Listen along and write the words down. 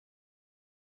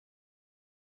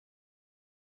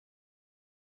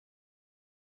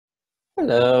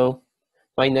Hello,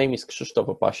 my name is Krzysztof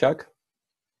Opasiak,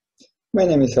 My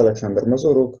name is Alexander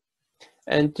Mazuruk.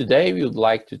 and today we would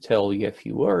like to tell you a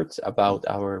few words about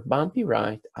our bumpy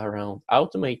ride around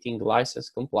automating license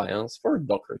compliance for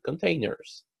Docker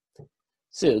containers.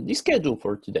 So, the schedule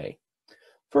for today.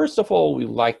 First of all, we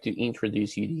would like to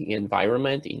introduce you the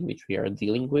environment in which we are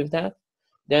dealing with that.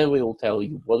 Then we will tell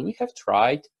you what we have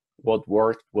tried, what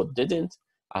worked, what didn't,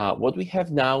 what we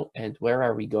have now, and where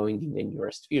are we going in the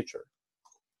nearest future.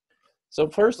 So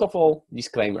first of all,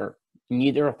 disclaimer,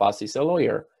 neither of us is a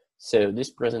lawyer, so this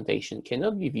presentation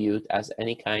cannot be viewed as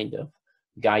any kind of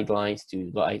guidelines to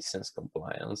license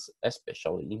compliance,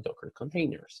 especially in Docker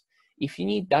containers. If you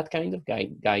need that kind of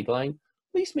guideline,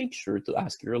 please make sure to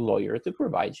ask your lawyer to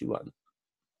provide you one.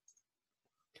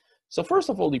 So first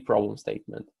of all, the problem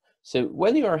statement. So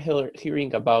when you are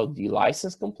hearing about the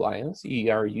license compliance, you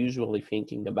are usually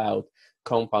thinking about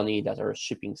company that are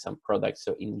shipping some products,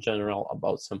 so in general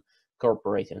about some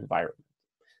corporate environment.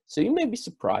 So you may be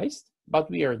surprised, but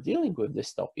we are dealing with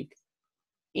this topic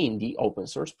in the open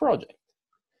source project.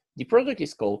 The project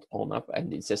is called ONAP,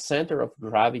 and it's a center of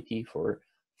gravity for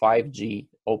 5G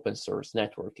open source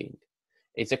networking.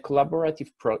 It's a collaborative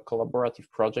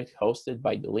project hosted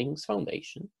by the Linux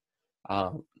Foundation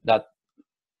that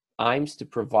aims to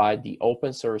provide the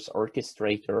open source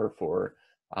orchestrator for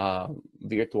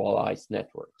virtualized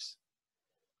networks.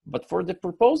 But for the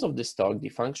purpose of this talk, the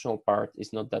functional part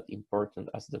is not that important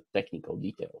as the technical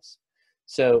details.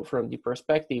 So from the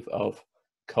perspective of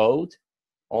code,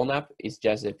 ONAP is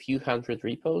just a few hundred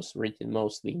repos written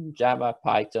mostly in Java,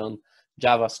 Python,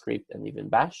 JavaScript, and even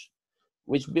Bash,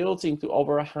 which builds into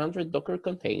over 100 Docker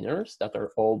containers that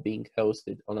are all being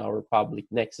hosted on our public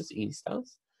Nexus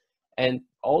instance. And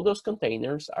all those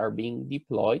containers are being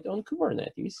deployed on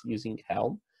Kubernetes using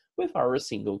Helm with our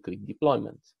single-click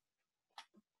deployment.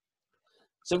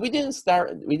 So we didn't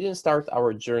start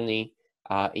our journey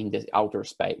in the outer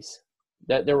space.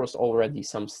 There was already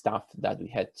some stuff that we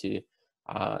had to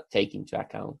take into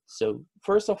account. So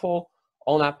first of all,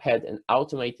 ONAP had an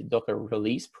automated Docker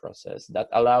release process that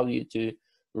allowed you to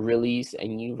release a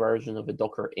new version of a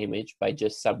Docker image by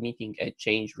just submitting a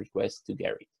change request to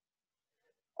Gerrit.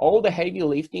 All the heavy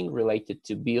lifting related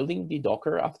to building the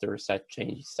Docker after such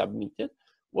change is submitted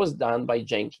was done by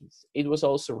Jenkins. It was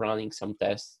also running some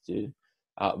tests to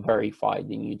verify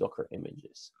the new Docker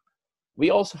images. We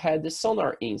also had the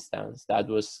Sonar instance that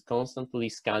was constantly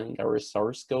scanning our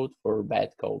source code for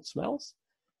bad code smells,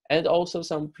 and also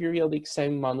some periodic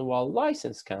semi-manual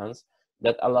license scans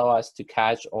that allow us to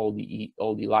catch all the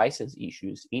license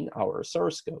issues in our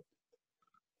source code.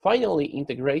 Finally,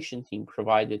 integration team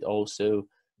provided also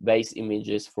base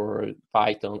images for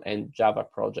Python and Java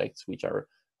projects, which are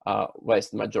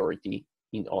vast majority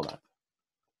in ONAP.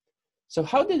 So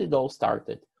how did it all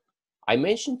started? I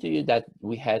mentioned to you that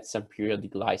we had some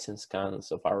periodic license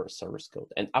scans of our source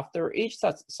code, and after each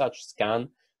such scan,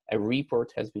 a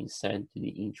report has been sent to the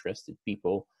interested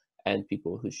people and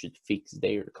people who should fix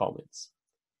their comments.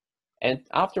 And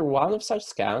after one of such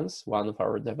scans, one of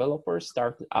our developers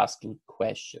started asking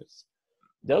questions.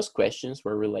 Those questions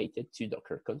were related to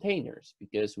Docker containers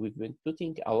because we've been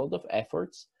putting a lot of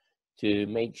efforts to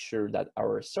make sure that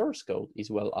our source code is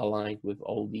well aligned with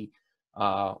all the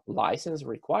license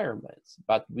requirements.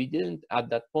 But at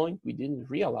that point, we didn't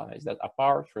realize that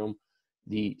apart from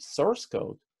the source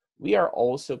code, we are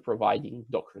also providing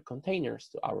Docker containers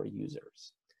to our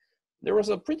users. There was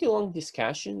a pretty long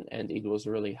discussion, and it was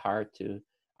really hard to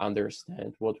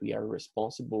understand what we are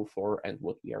responsible for and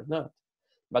what we are not.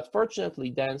 But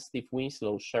fortunately, then Steve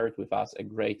Winslow shared with us a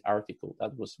great article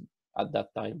that was at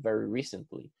that time very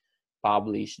recently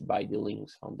published by the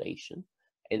Linux Foundation.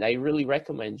 And I really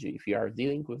recommend you, if you are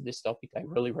dealing with this topic, I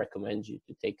really recommend you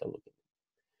to take a look at it.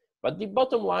 But the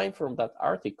bottom line from that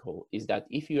article is that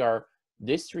if you are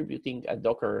distributing a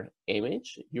Docker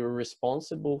image, you're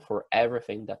responsible for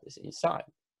everything that is inside.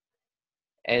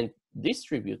 And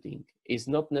distributing is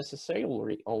not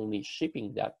necessarily only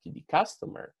shipping that to the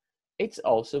customer, it's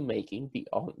also making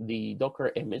the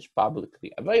Docker image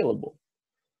publicly available.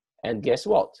 And guess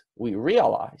what? We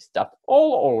realized that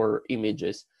all our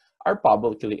images are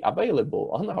publicly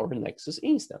available on our Nexus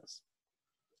instance.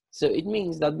 So it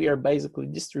means that we are basically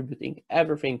distributing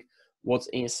everything what's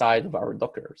inside of our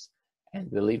Dockers.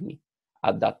 And believe me,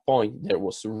 at that point, there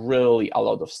was really a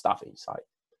lot of stuff inside.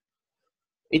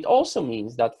 It also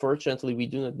means that fortunately, we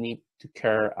do not need to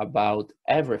care about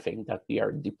everything that we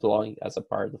are deploying as a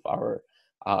part of our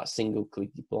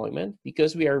single-click deployment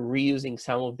because we are reusing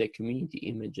some of the community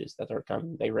images that are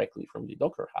coming directly from the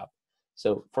Docker Hub.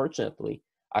 So fortunately,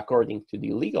 according to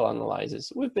the legal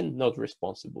analysis, we've been not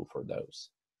responsible for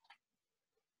those.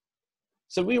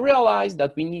 So we realized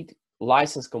that we need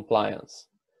license compliance.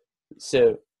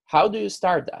 So how do you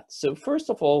start that? So first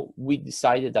of all, we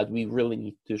decided that we really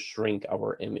need to shrink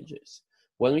our images.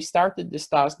 When we started this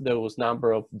task, there was a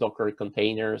number of Docker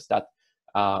containers that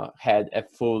had a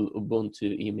full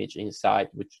Ubuntu image inside,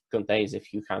 which contains a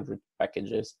few hundred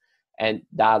packages. And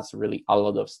that's really a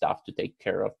lot of stuff to take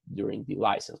care of during the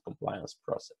license compliance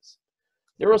process.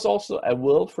 There was also a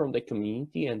will from the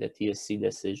community and the TSC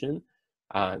decision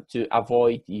to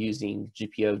avoid using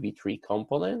GPL-v3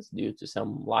 components due to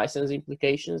some license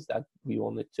implications that we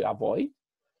wanted to avoid.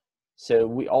 So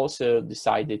we also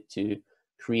decided to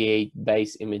create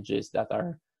base images that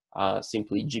are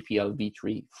simply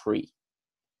GPL-v3 free.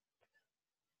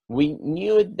 We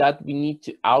knew that we need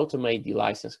to automate the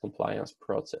license compliance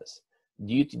process.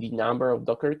 Due to the number of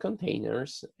Docker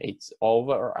containers, it's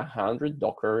over 100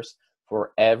 Dockers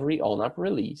for every ONAP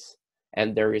release,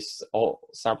 and there is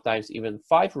sometimes even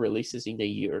 5 releases in a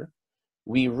year.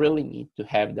 We really need to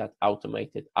have that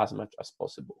automated as much as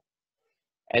possible.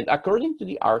 And according to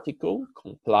the article,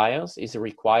 compliance is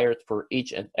required for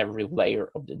each and every layer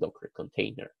of the Docker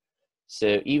container.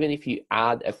 So even if you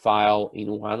add a file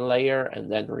in one layer and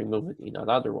then remove it in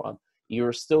another one,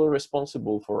 you're still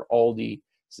responsible for all the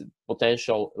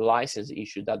potential license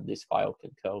issue that this file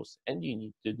can cause, and you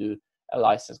need to do a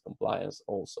license compliance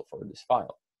also for this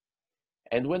file.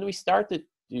 And when we started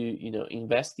to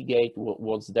investigate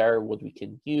what's there, what we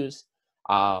can use,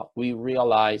 we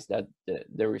realized that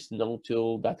there is no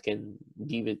tool that can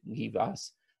give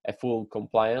us a full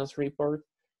compliance report,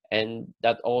 and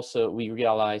that also we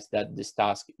realized that this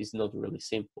task is not really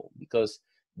simple because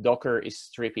Docker is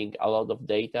stripping a lot of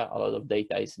data. A lot of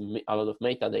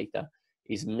metadata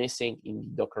is missing in the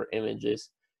Docker images.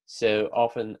 So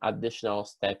often additional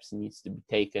steps needs to be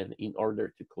taken in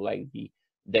order to collect the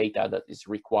data that is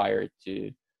required to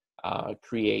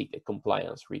create a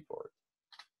compliance report.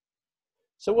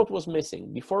 So what was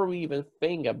missing? Before we even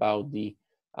think about the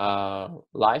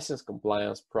license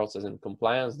compliance process and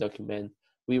compliance document,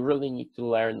 we really need to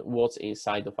learn what's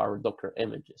inside of our Docker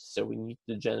images. So we need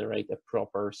to generate a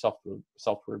proper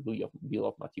software bill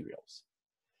of materials.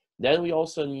 Then we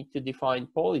also need to define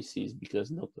policies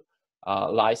because not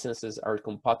licenses are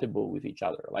compatible with each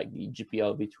other, like the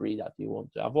GPL-v3 that we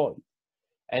want to avoid.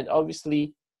 And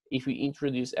obviously, if we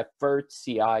introduce a third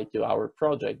CI to our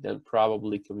project, then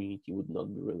probably community would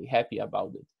not be really happy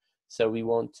about it. So we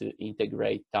want to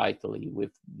integrate tightly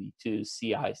with the 2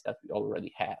 CIs that we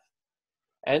already have.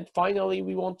 And finally,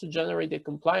 we want to generate a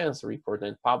compliance report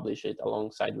and publish it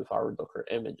alongside with our Docker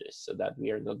images so that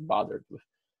we are not bothered with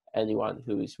anyone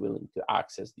who is willing to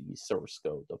access the source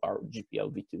code of our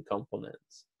GPL-v2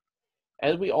 components.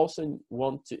 And we also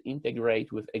want to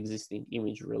integrate with existing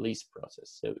image release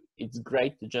process. So it's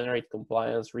great to generate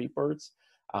compliance reports.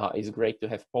 It's great to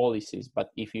have policies,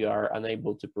 but if you are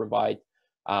unable to provide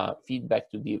feedback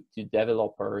to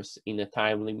developers in a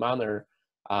timely manner,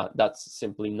 that's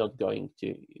simply not going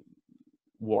to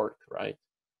work, right?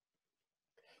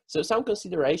 So some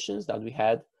considerations that we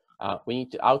had, we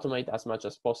need to automate as much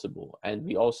as possible, and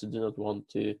we also do not want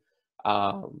to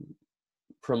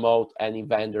promote any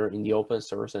vendor in the open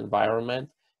source environment,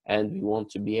 and we want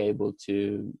to be able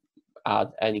to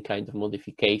add any kind of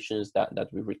modifications that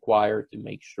we require to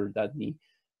make sure that the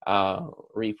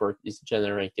report is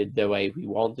generated the way we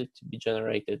want it to be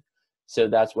generated. So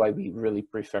that's why we really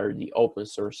prefer the open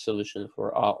source solution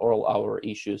for all our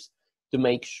issues to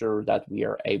make sure that we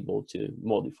are able to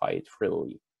modify it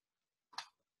freely.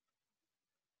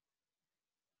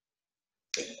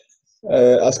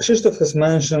 As Krzysztof has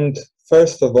mentioned,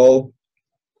 first of all,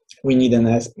 we need an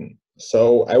ESPM.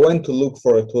 So I went to look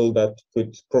for a tool that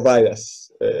could provide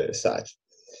us such.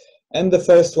 And the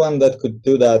first one that could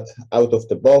do that out of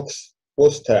the box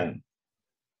was Tern.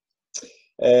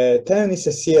 Tern is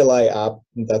a CLI app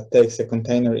that takes a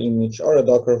container image or a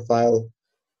Docker file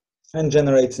and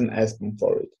generates an ESPM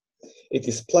for it. It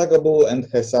is pluggable and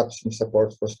has upstream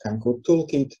support for Scancode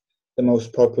Toolkit, the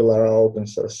most popular open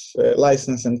source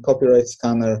license and copyright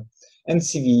scanner, and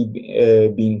CV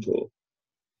bin tool.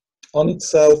 On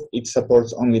itself, it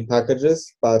supports only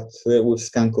packages, but with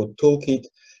Scancode Toolkit,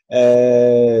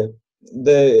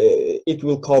 it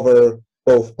will cover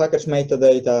both package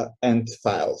metadata and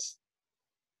files.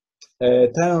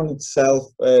 Tern on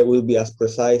itself will be as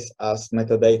precise as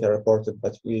metadata reported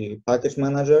by package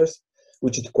managers,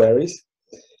 which it queries,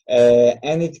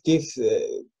 and it gives.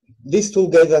 This tool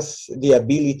gave us the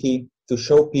ability to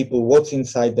show people what's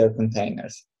inside their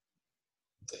containers,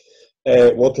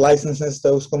 what licenses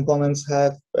those components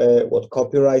have, what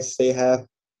copyrights they have.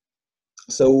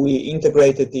 So we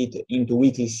integrated it into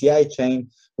weekly CI chain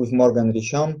with Morgan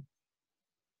Rishon,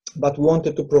 but we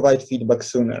wanted to provide feedback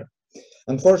sooner.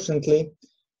 Unfortunately,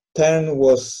 Tern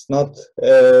was not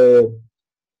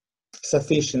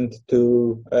sufficient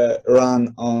to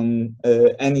run on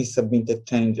any submitted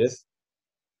changes.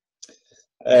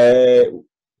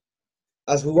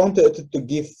 As we wanted to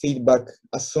give feedback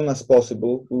as soon as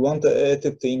possible, we wanted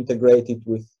to integrate it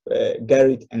with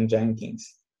Gerrit and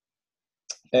Jenkins.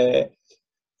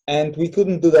 And we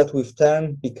couldn't do that with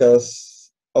Tern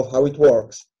because of how it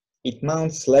works. It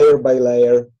mounts layer by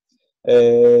layer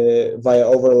via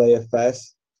overlay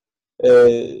FS,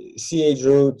 CH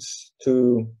routes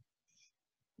to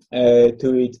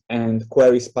it, and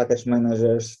queries package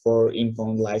managers for info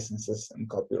on licenses and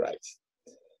copyrights.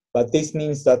 But this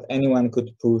means that anyone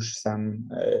could push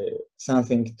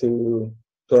something to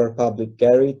our public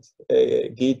Gerrit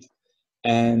Git,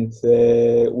 and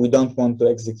we don't want to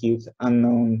execute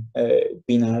unknown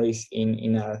binaries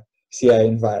in our CI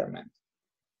environment.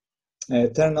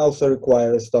 Tern also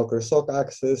requires Docker SOC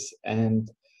access and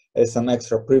some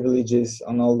extra privileges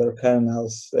on older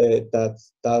kernels that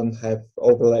don't have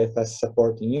overlay FS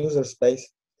support in user space.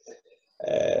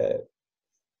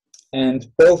 And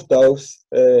both those,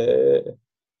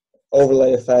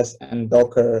 overlay FS and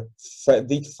Docker,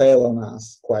 did fail on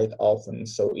us quite often.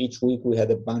 So each week we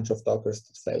had a bunch of Dockers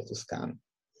that failed to scan.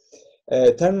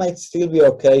 Tern might still be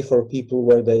okay for people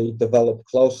where they develop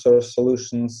closed source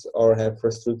solutions or have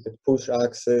restricted push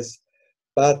access,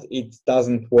 but it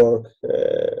doesn't work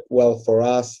well for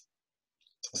us.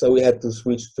 So we had to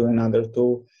switch to another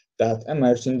tool that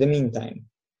emerged in the meantime.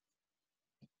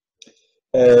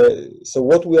 So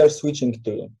what we are switching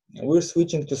to? We're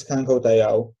switching to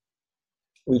Scancode.io,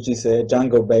 which is a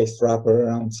Django-based wrapper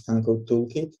around Scancode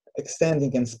Toolkit,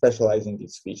 extending and specializing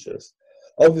its features.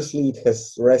 Obviously, it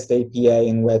has REST API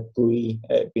and Web GUI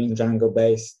being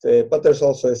Django-based, but there's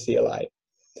also a CLI.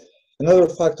 Another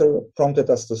factor that prompted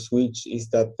us to switch is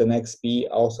that the NextP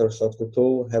authors of the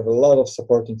tool have a lot of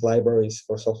supporting libraries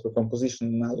for software composition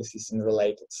analysis and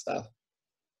related stuff.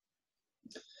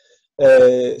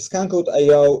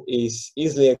 Scancode.io is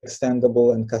easily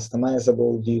extendable and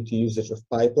customizable due to usage of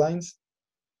pipelines.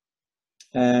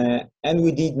 And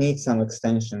we did need some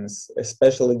extensions,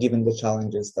 especially given the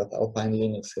challenges that Alpine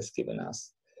Linux has given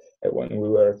us when we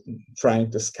were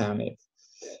trying to scan it.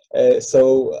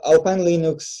 So Alpine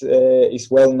Linux is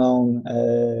well known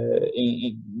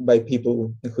by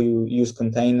people who use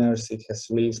containers. It has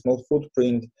really small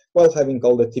footprint while having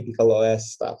all the typical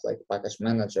OS stuff like package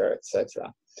manager,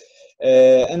 etc.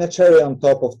 And a cherry on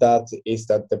top of that is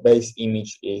that the base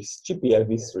image is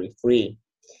GPLv3 free,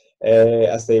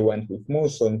 as they went with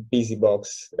Moose and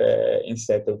PZBox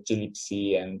instead of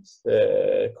glibc and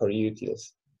core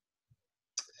utils.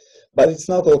 But it's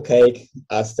not all cake,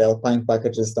 as the Alpine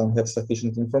packages don't have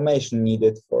sufficient information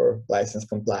needed for license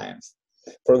compliance.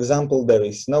 For example, there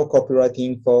is no copyright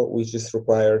info, which is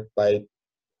required by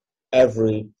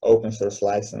every open source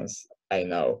license I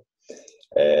know.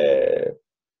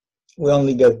 We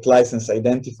only get license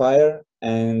identifier,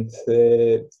 and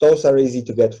those are easy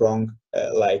to get wrong,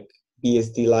 like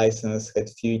BSD license had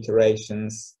few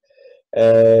iterations.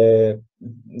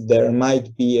 There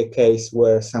might be a case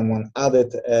where someone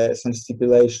added some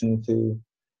stipulation to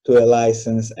a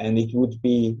license, and it would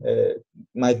be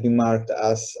might be marked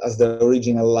as the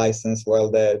original license, while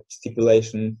the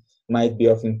stipulation might be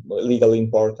of legal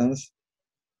importance.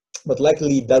 But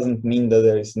luckily, it doesn't mean that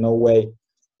there is no way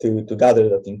to gather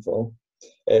that info,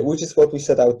 which is what we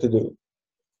set out to do.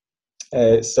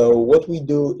 So what we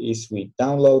do is we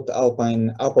download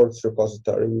Alpine Apports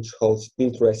repository, which holds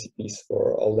build recipes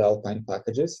for all the Alpine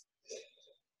packages,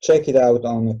 check it out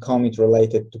on a commit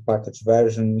related to package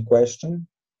version in question,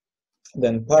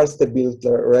 then parse the build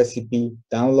recipe,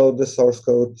 download the source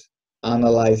code,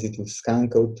 analyze it with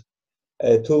Scancode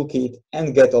toolkit,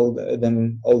 and get all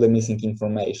the missing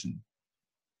information.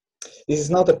 This is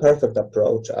not a perfect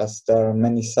approach, as there are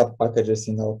many sub-packages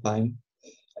in Alpine,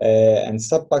 and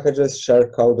sub-packages share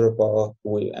code repo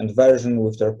and version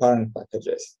with their parent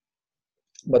packages,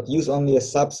 but use only a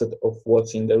subset of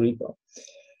what's in the repo.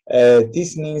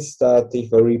 This means that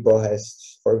if a repo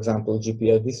has, for example,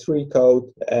 GPLv3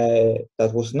 code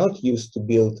that was not used to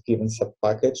build given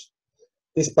sub-package,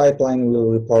 this pipeline will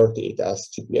report it as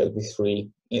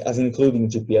GPLv3, as including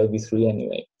GPLv3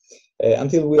 anyway,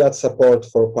 until we add support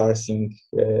for parsing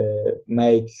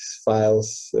makes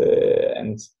files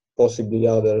and possibly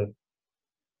other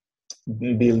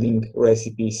building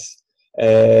recipes.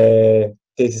 This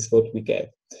is what we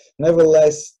get.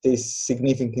 Nevertheless, this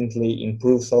significantly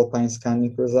improves Alpine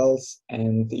scanning results,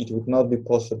 and it would not be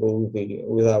possible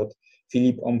without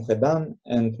Philippe Omhedan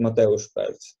and Mateusz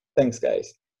Perc. Thanks,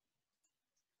 guys.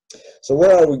 So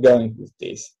where are we going with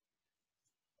this?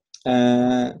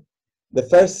 The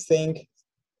first thing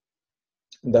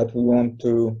that we want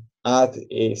to add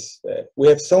is we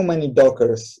have so many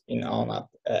Dockers in ONAP,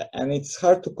 and it's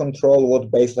hard to control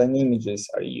what baseline images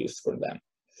are used for them.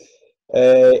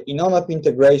 In ONAP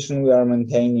integration, we are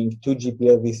maintaining 2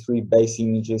 GPLv3 base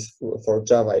images for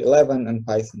Java 11 and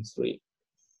Python 3,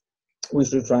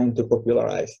 which we're trying to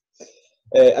popularize.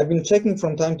 I've been checking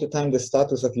from time to time the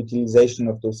status of utilization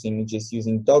of those images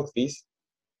using docvis,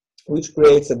 which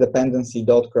creates a dependency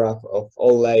dot graph of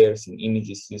all layers in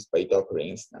images used by Docker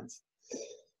instance.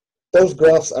 Those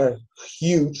graphs are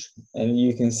huge, and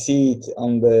you can see it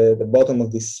on the bottom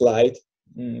of this slide.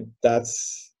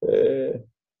 That's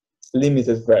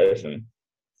limited version.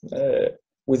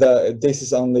 This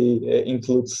is only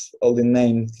includes all the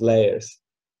named layers.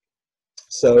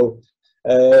 So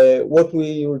what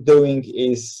we were doing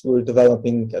is we're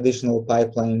developing additional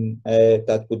pipeline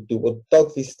that would do what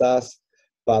docvis does,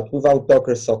 but without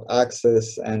Docker SOC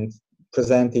access, and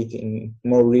present it in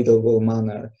more readable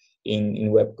manner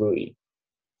in Web GUI.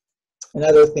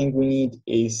 Another thing we need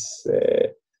is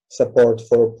support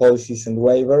for policies and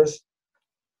waivers.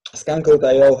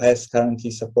 Scancode.io has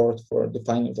currently support for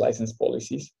defining license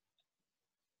policies.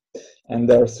 And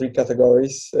there are 3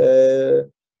 categories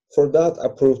for that: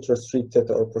 approved, restricted,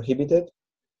 or prohibited.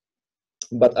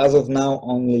 But as of now,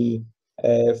 only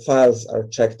files are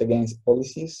checked against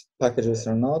policies, packages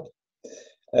are not.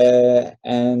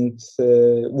 And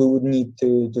we would need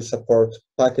to support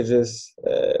packages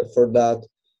for that,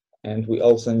 and we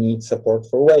also need support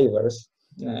for waivers.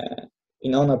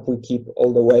 In ONAP, we keep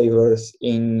all the waivers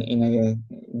in a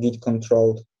Git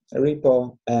controlled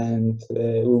repo, and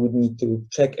we would need to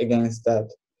check against that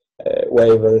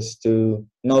waivers to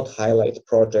not highlight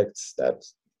projects that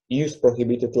use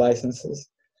prohibited licenses,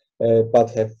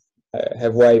 but have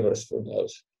waivers for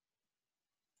those.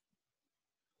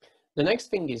 The next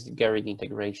thing is the Gerrit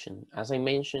integration. As I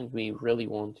mentioned, we really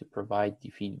want to provide the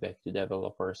feedback to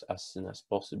developers as soon as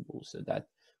possible so that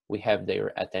we have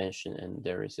their attention and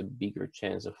there is a bigger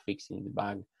chance of fixing the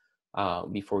bug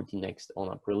before the next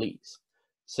ONAP release.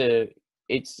 So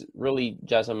it's really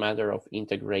just a matter of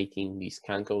integrating the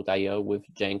Scancode.io with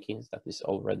Jenkins that is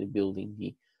already building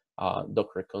the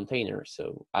Docker container.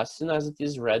 So as soon as it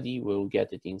is ready, we'll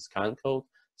get it in Scancode,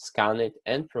 scan it,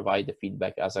 and provide the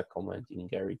feedback as a comment in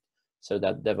Gerrit, so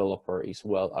that developer is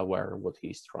well aware of what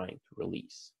he's trying to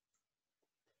release.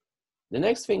 The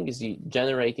next thing is the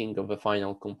generating of a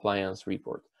final compliance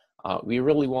report. We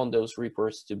really want those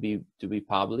reports to be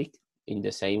public in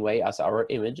the same way as our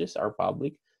images are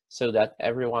public, so that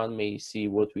everyone may see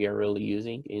what we are really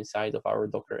using inside of our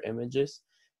Docker images.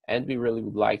 And we really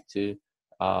would like to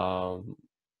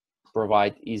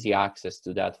provide easy access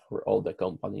to that for all the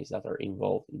companies that are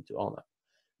involved into ONAP.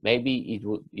 Maybe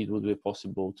it would be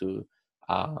possible to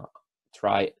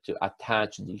try to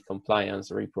attach the compliance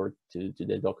report to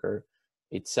the Docker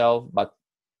itself, but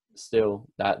still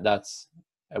that's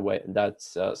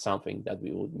something that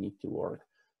we would need to work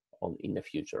on in the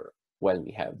future when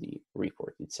we have the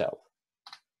report itself.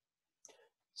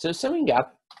 So summing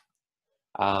up,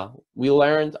 we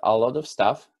learned a lot of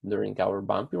stuff during our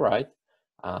bumpy ride,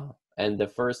 and the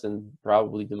first and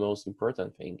probably the most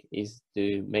important thing is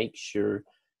to make sure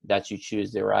that you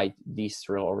choose the right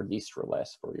distro or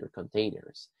distroless for your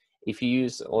containers. If you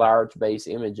use large base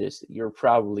images, you're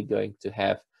probably going to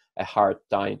have a hard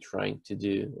time trying to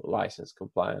do license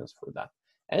compliance for that.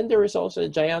 And there is also a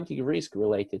gigantic risk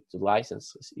related to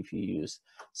licenses if you use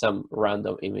some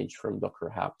random image from Docker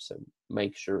Hub. So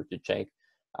make sure to check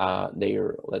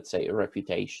their, let's say,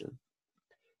 reputation.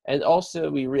 And also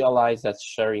we realize that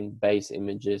sharing base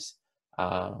images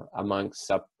among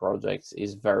sub-projects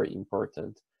is very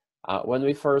important. When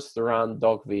we first ran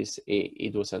docvis,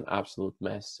 it was an absolute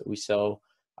mess. We saw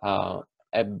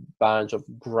a bunch of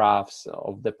graphs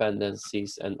of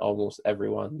dependencies, and almost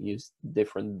everyone used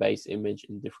different base image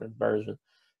in different versions.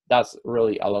 That's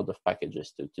really a lot of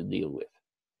packages to deal with.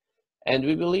 And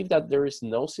we believe that there is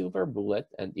no silver bullet,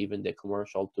 and even the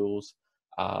commercial tools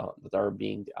that are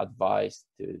being advised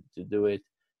to do it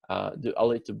do a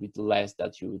little bit less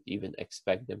than you would even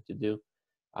expect them to do.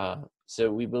 So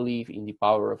we believe in the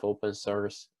power of open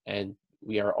source, and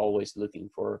we are always looking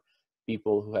for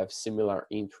people who have similar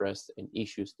interests and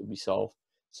issues to be solved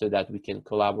so that we can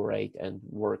collaborate and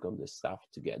work on this stuff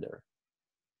together.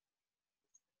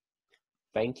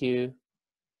 Thank you.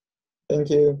 Thank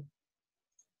you.